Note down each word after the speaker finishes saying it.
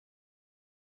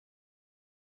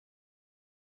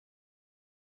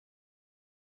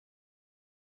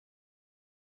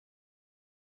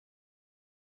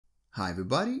Hi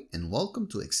everybody and welcome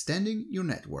to Extending Your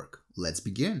Network. Let's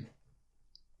begin.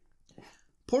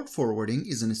 Port forwarding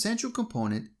is an essential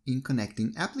component in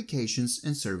connecting applications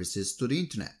and services to the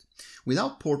internet.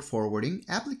 Without port forwarding,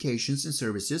 applications and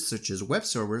services such as web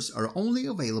servers are only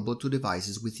available to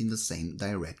devices within the same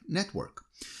direct network.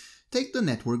 Take the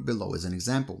network below as an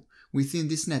example. Within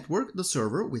this network, the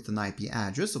server with an IP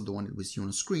address of the one that we see on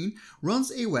the screen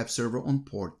runs a web server on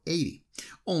port 80.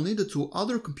 Only the two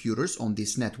other computers on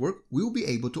this network will be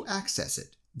able to access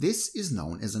it. This is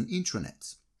known as an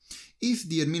intranet. If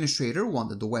the administrator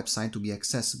wanted the website to be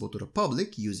accessible to the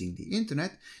public using the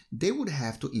internet, they would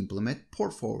have to implement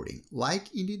port forwarding,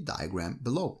 like in the diagram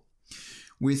below.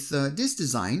 With this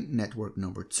design, network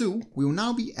number 2, we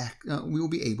will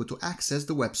be able to access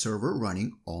the web server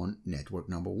running on network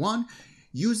number 1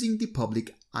 using the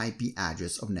public IP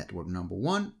address of network number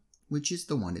 1, which is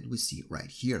the one that we see right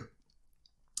here.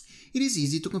 It is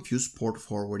easy to confuse port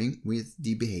forwarding with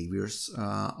the behaviors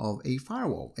of a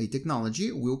firewall, a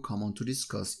technology we'll come on to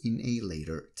discuss in a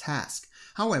later task.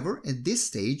 However, at this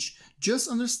stage, just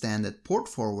understand that port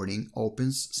forwarding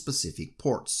opens specific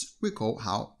ports. Recall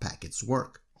how packets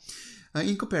work.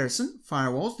 In comparison,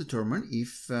 firewalls determine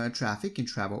if traffic can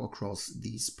travel across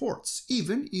these ports,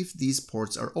 even if these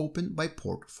ports are opened by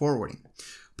port forwarding.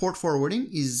 Port forwarding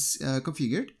is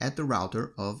configured at the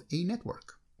router of a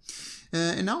network.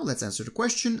 And now let's answer the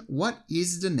question, what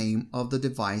is the name of the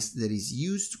device that is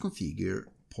used to configure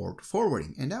port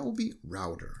forwarding? And that will be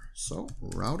router. So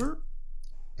router,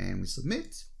 and we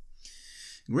submit.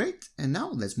 Great, and now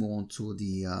let's move on to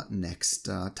the next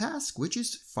task, which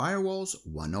is Firewalls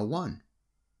 101.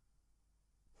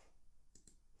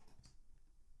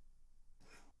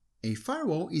 A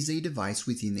firewall is a device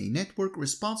within a network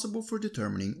responsible for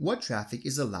determining what traffic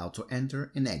is allowed to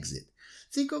enter and exit.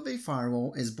 Think of a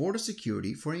firewall as border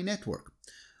security for a network.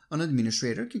 An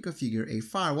administrator can configure a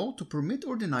firewall to permit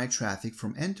or deny traffic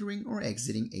from entering or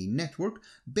exiting a network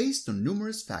based on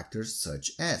numerous factors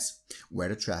such as where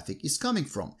the traffic is coming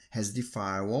from. Has the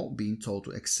firewall been told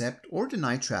to accept or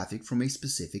deny traffic from a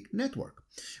specific network?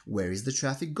 Where is the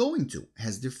traffic going to?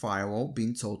 Has the firewall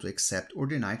been told to accept or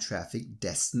deny traffic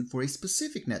destined for a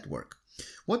specific network?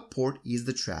 What port is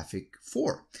the traffic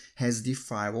for? Has the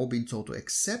firewall been told to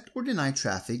accept or deny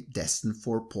traffic destined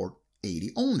for port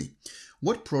 80 only?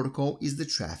 What protocol is the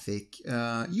traffic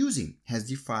using? Has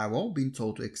the firewall been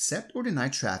told to accept or deny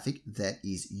traffic that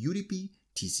is UDP,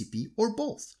 TCP, or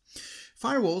both?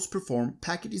 Firewalls perform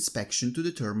packet inspection to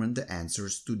determine the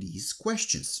answers to these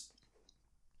questions.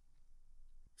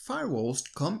 Firewalls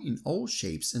come in all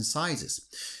shapes and sizes.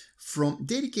 From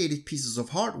dedicated pieces of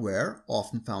hardware,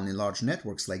 often found in large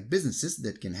networks like businesses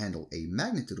that can handle a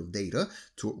magnitude of data,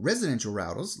 to residential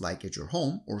routers like at your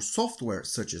home, or software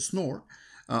such as Snore,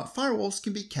 firewalls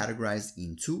can be categorized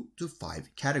in 2 to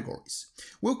 5 categories.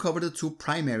 We'll cover the 2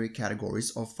 primary categories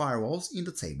of firewalls in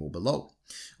the table below.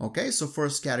 Okay, so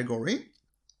first category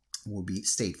will be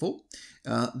stateful.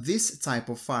 This type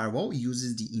of firewall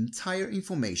uses the entire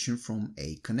information from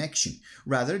a connection.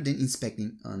 Rather than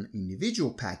inspecting an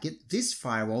individual packet, this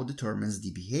firewall determines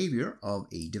the behavior of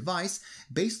a device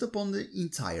based upon the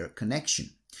entire connection.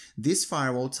 This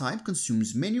firewall type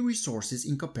consumes many resources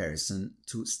in comparison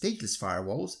to stateless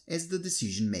firewalls, as the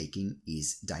decision making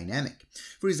is dynamic.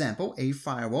 For example, a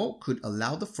firewall could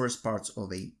allow the first parts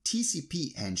of a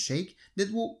TCP handshake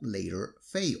that will later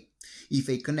fail. If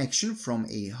a connection from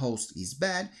a host is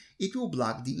bad, it will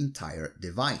block the entire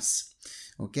device.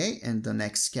 Okay, and the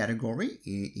next category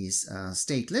is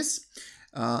stateless.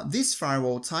 This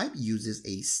firewall type uses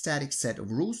a static set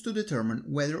of rules to determine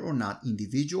whether or not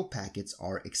individual packets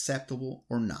are acceptable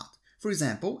or not. For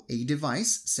example, a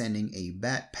device sending a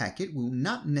bad packet will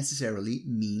not necessarily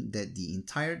mean that the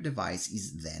entire device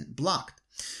is then blocked.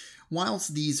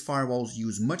 Whilst these firewalls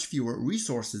use much fewer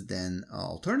resources than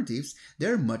alternatives,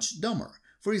 they're much dumber.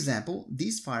 For example,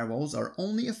 these firewalls are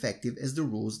only effective as the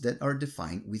rules that are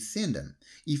defined within them.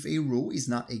 If a rule is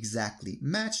not exactly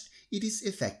matched, it is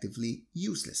effectively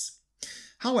useless.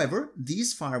 However,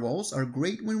 these firewalls are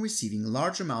great when receiving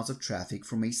large amounts of traffic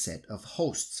from a set of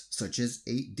hosts, such as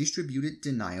a distributed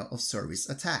denial of service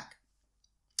attack.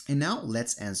 And now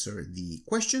let's answer the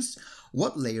questions.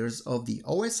 What layers of the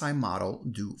OSI model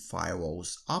do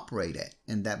firewalls operate at?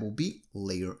 And that will be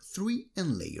layer 3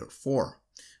 and layer 4.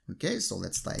 Okay, so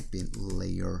let's type in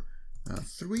layer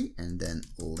 3 and then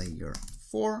layer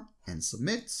 4 and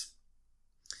submit.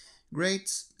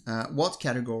 Great. What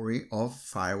category of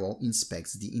firewall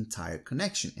inspects the entire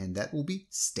connection? And that will be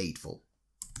stateful.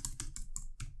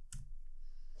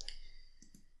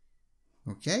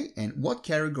 Okay, and what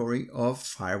category of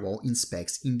firewall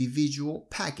inspects individual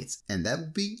packets? And that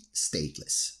will be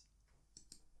stateless.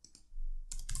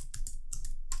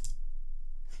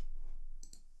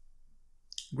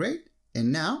 Great,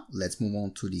 and now let's move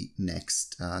on to the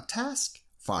next task,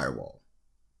 firewall.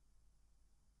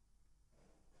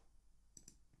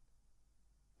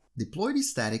 Deploy the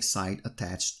static site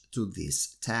attached to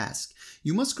this task.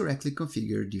 You must correctly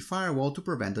configure the firewall to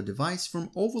prevent the device from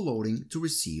overloading to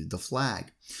receive the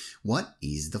flag. What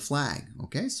is the flag?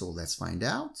 Okay, so let's find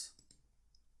out.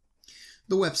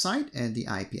 The website and the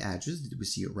IP address that we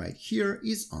see right here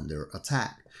is under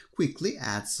attack. Quickly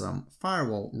add some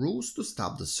firewall rules to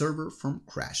stop the server from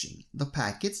crashing. The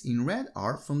packets in red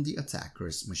are from the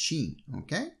attacker's machine.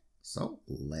 Okay, so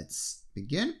let's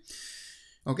begin.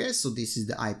 Okay, so this is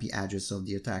the IP address of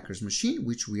the attacker's machine,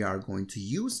 which we are going to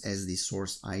use as the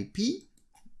source IP.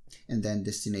 And then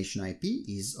destination IP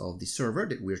is of the server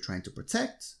that we're trying to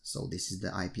protect. So this is the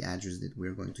IP address that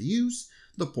we're going to use.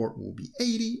 The port will be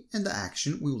 80 and the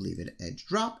action we will leave it at edge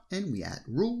drop, and we add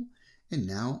rule. And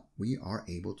now we are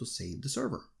able to save the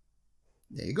server.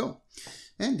 There you go.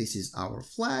 And this is our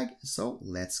flag. So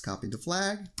let's copy the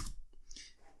flag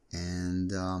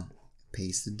and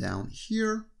paste it down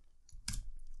here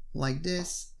like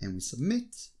this, and we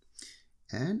submit,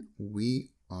 and we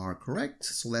are correct.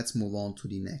 So let's move on to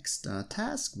the next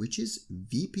task, which is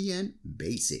VPN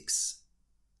basics.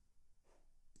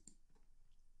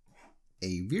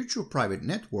 A virtual private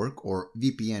network, or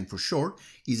VPN for short,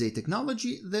 is a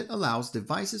technology that allows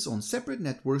devices on separate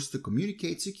networks to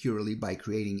communicate securely by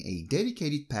creating a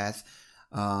dedicated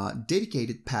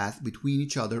path between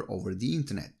each other over the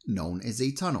internet, known as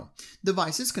a tunnel.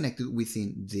 Devices connected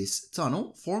within this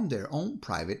tunnel form their own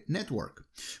private network.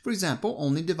 For example,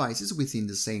 only devices within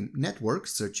the same network,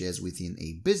 such as within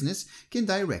a business, can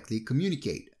directly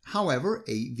communicate. However,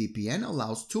 a VPN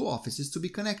allows two offices to be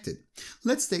connected.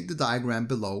 Let's take the diagram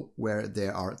below where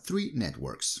there are three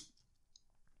networks.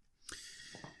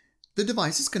 The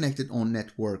devices connected on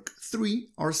network 3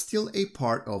 are still a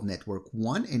part of network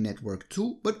 1 and network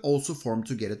 2, but also form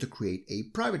together to create a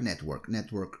private network,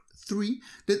 network 3,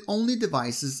 that only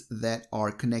devices that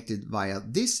are connected via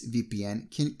this VPN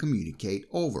can communicate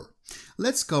over.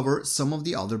 Let's cover some of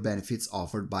the other benefits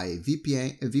offered by a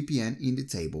VPN in the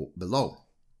table below.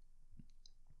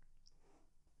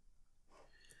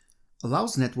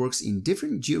 Allows networks in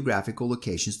different geographical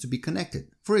locations to be connected.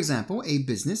 For example, a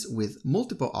business with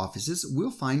multiple offices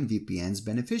will find VPNs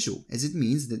beneficial, as it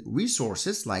means that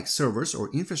resources like servers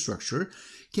or infrastructure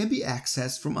can be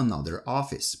accessed from another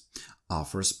office.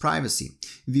 Offers privacy.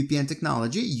 VPN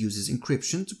technology uses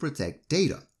encryption to protect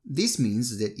data. This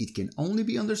means that it can only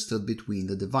be understood between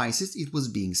the devices it was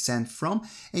being sent from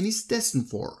and is destined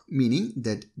for, meaning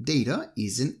that data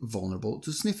isn't vulnerable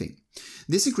to sniffing.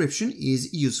 This encryption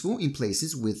is useful in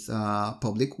places with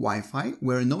public Wi-Fi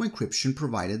where no encryption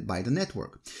provided by the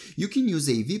network. You can use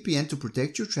a VPN to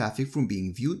protect your traffic from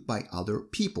being viewed by other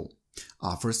people.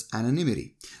 Offers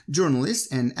anonymity.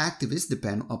 Journalists and activists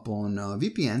depend upon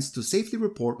VPNs to safely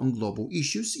report on global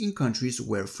issues in countries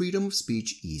where freedom of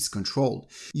speech is controlled.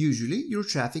 Usually, your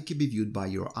traffic can be viewed by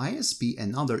your ISP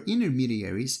and other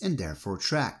intermediaries and therefore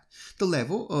tracked. The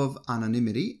level of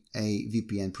anonymity a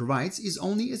VPN provides is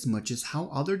only as much as how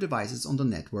other devices on the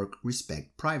network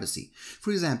respect privacy.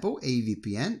 For example, a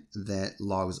VPN that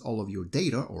logs all of your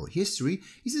data or history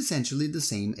is essentially the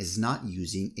same as not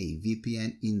using a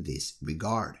VPN in this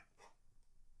regard.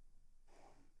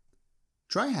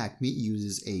 TryHackMe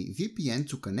uses a VPN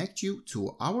to connect you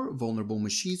to our vulnerable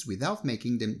machines without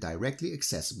making them directly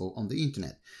accessible on the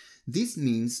internet. This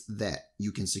means that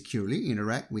you can securely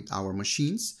interact with our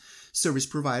machines. Service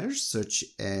providers such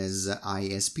as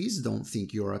ISPs don't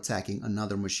think you're attacking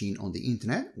another machine on the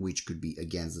internet, which could be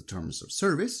against the terms of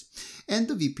service. And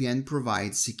the VPN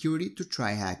provides security to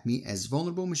TryHackMe, as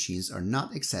vulnerable machines are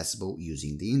not accessible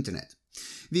using the internet.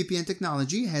 VPN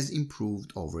technology has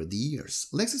improved over the years.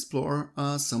 Let's explore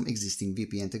some existing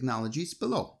VPN technologies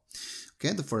below.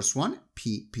 Okay, the first one,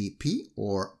 PPP,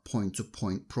 or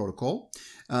point-to-point protocol.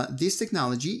 This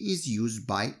technology is used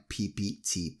by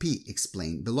PPTP,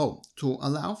 explained below, to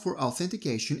allow for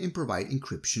authentication and provide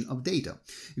encryption of data.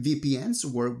 VPNs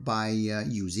work by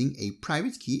using a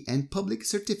private key and public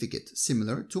certificate,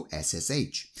 similar to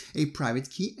SSH. A private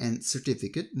key and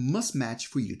certificate must match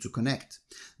for you to connect.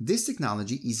 This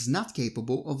technology is not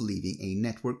capable of leaving a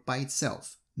network by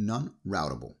itself,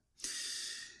 non-routable.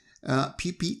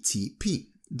 PPTP.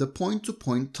 The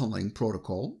point-to-point tunneling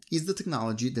protocol is the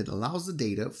technology that allows the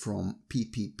data from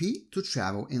PPP to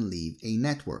travel and leave a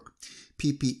network.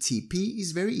 PPTP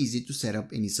is very easy to set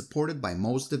up and is supported by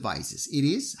most devices. It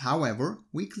is, however,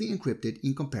 weakly encrypted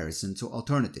in comparison to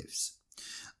alternatives.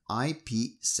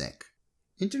 IPsec.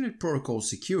 Internet Protocol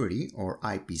Security, or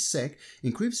IPsec,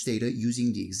 encrypts data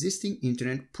using the existing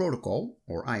Internet Protocol,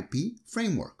 or IP,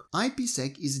 framework.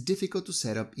 IPsec is difficult to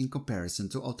set up in comparison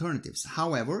to alternatives.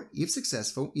 However, if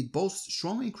successful, it boasts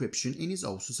strong encryption and is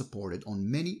also supported on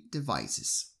many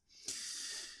devices.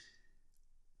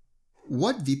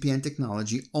 What VPN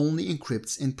technology only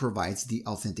encrypts and provides the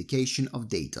authentication of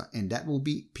data? And that will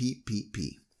be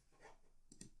PPP.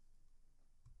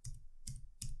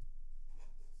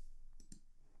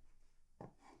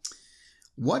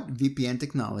 What VPN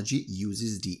technology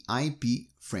uses the IP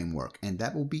framework? And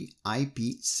that will be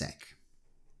IPsec.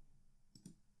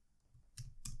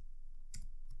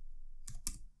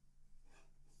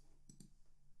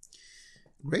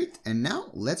 Great, and now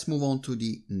let's move on to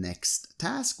the next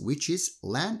task, which is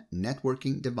LAN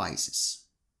networking devices.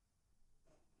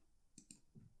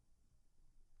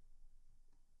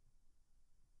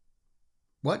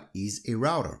 What is a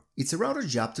router? It's a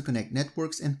router's job to connect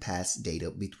networks and pass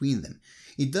data between them.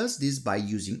 It does this by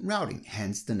using routing,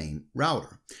 hence the name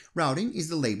router. Routing is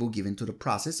the label given to the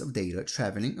process of data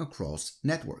traveling across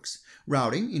networks.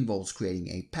 Routing involves creating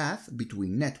a path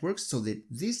between networks so that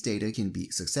this data can be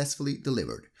successfully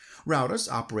delivered.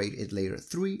 Routers operate at layer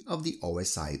 3 of the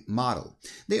OSI model.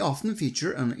 They often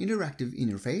feature an interactive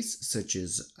interface, such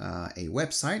as a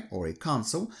website or a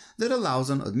console, that allows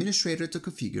an administrator to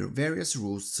configure various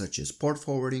rules such as port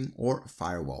forwarding or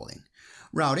firewalling.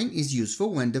 Routing is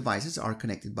useful when devices are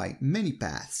connected by many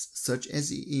paths, such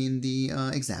as in the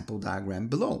example diagram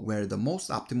below, where the most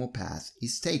optimal path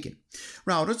is taken.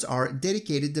 Routers are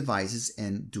dedicated devices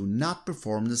and do not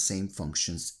perform the same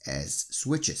functions as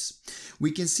switches.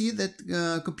 We can see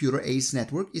that computer A's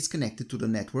network is connected to the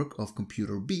network of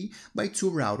computer B by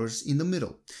two routers in the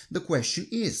middle. The question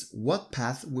is, what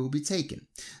path will be taken?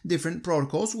 Different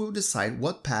protocols will decide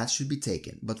what path should be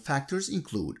taken, but factors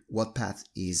include what path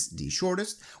is the shortest,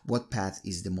 what path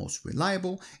is the most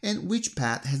reliable, and which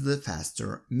path has the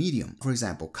faster medium, for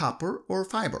example, copper or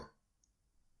fiber.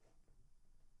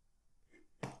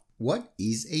 What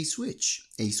is a switch?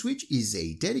 A switch is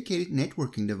a dedicated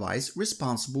networking device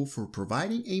responsible for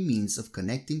providing a means of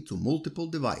connecting to multiple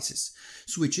devices.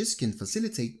 Switches can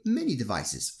facilitate many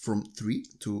devices, from 3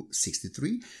 to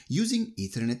 63, using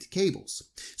Ethernet cables.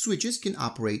 Switches can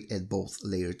operate at both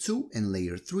layer 2 and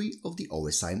layer 3 of the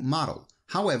OSI model.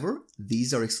 However,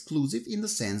 these are exclusive in the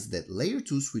sense that layer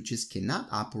 2 switches cannot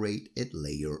operate at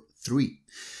layer 3.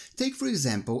 Take, for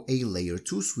example, a layer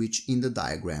 2 switch in the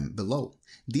diagram below.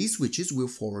 These switches will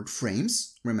forward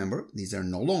frames, remember, these are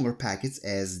no longer packets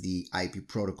as the IP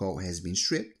protocol has been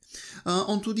stripped,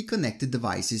 onto the connected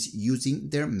devices using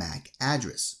their MAC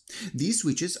address. These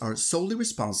switches are solely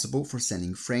responsible for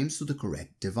sending frames to the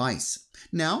correct device.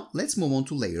 Now, let's move on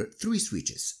to layer 3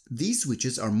 switches. These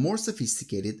switches are more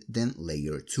sophisticated than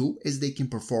layer 2 as they can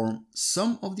perform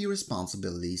some of the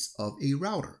responsibilities of a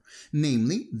router.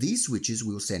 Namely, these switches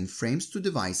will send frames to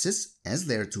devices, as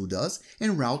layer 2 does,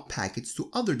 and route packets to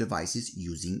other devices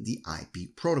using the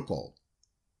IP protocol.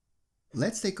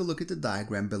 Let's take a look at the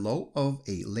diagram below of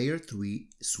a layer 3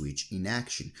 switch in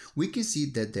action. We can see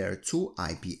that there are two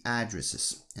IP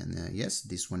addresses, and yes,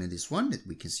 this one and this one that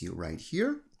we can see right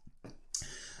here.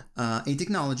 A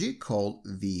technology called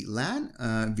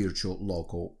VLAN, Virtual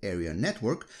Local Area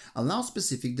Network, allows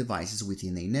specific devices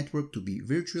within a network to be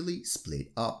virtually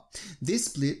split up. This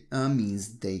split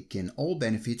means they can all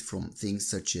benefit from things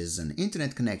such as an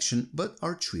internet connection but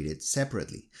are treated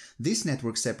separately. This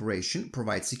network separation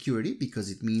provides security because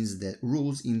it means that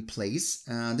rules in place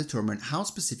determine how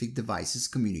specific devices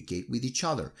communicate with each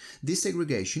other. This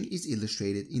segregation is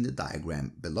illustrated in the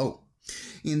diagram below.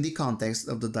 In the context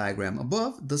of the diagram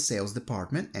above, the sales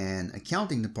department and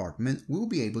accounting department will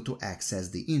be able to access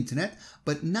the internet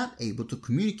but not able to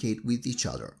communicate with each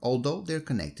other, although they're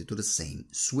connected to the same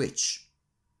switch.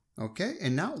 Okay,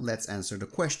 and now let's answer the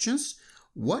questions.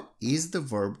 What is the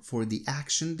verb for the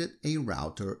action that a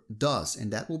router does?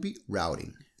 And that will be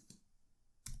routing.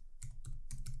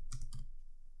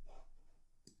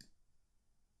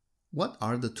 What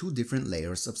are the two different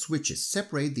layers of switches?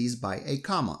 Separate these by a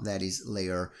comma, that is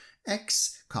layer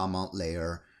X, comma,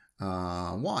 layer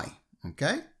Y,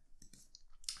 okay?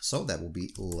 So that will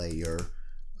be layer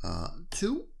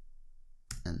 2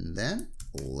 and then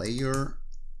layer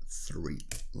 3,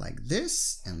 like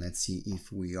this. And let's see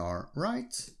if we are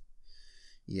right.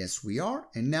 Yes, we are.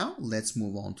 And now let's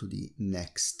move on to the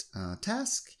next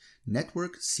task,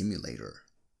 Network Simulator.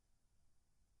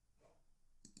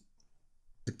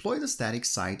 Deploy the static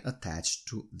site attached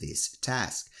to this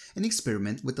task and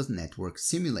experiment with the network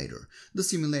simulator. The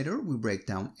simulator will break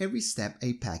down every step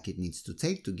a packet needs to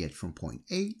take to get from point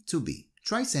A to B.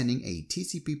 Try sending a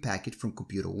TCP packet from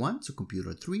computer 1 to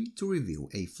computer 3 to reveal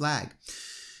a flag.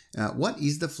 What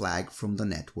is the flag from the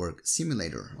network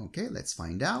simulator? Okay, let's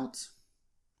find out.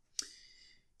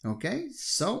 Okay,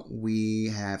 so we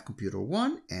have computer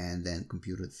 1 and then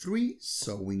computer 3.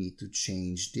 So we need to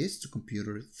change this to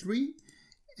computer 3.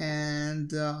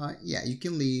 And yeah, you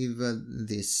can leave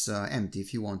this empty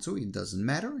if you want to. It doesn't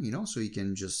matter, so you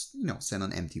can just, send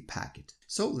an empty packet.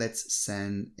 So let's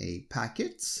send a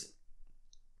packet,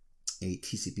 a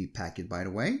TCP packet, by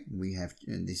the way.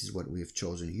 And this is what we have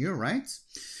chosen here, right?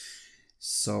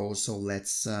 So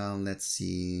let's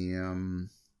see.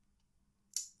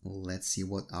 Let's see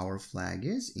what our flag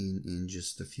is in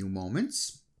just a few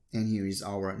moments. And here is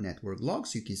our network log,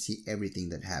 so you can see everything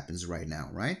that happens right now,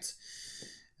 right?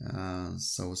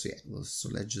 So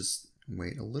let's just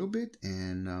wait a little bit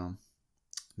and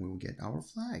we'll get our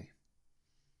flag.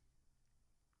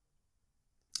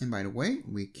 And by the way,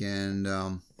 we can,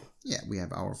 yeah, we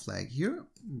have our flag here,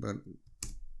 but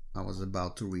I was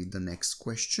about to read the next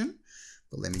question,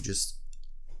 but let me just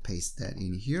paste that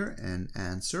in here and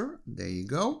answer. There you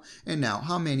go. And now,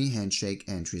 how many handshake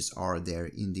entries are there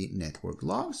in the network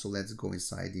log? So let's go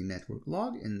inside the network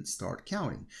log and start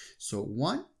counting. So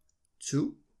 1,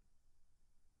 2,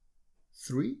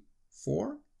 3,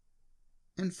 4,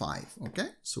 and 5. Okay,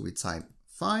 so we type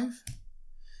 5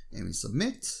 and we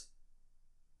submit,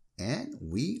 and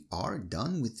we are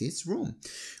done with this room.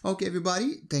 Okay,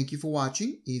 everybody, thank you for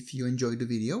watching. If you enjoyed the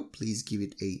video, please give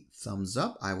it a thumbs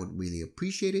up. I would really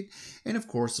appreciate it. And of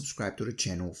course, subscribe to the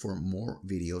channel for more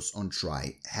videos on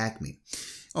TryHackMe.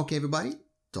 Okay, everybody,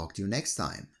 talk to you next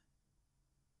time.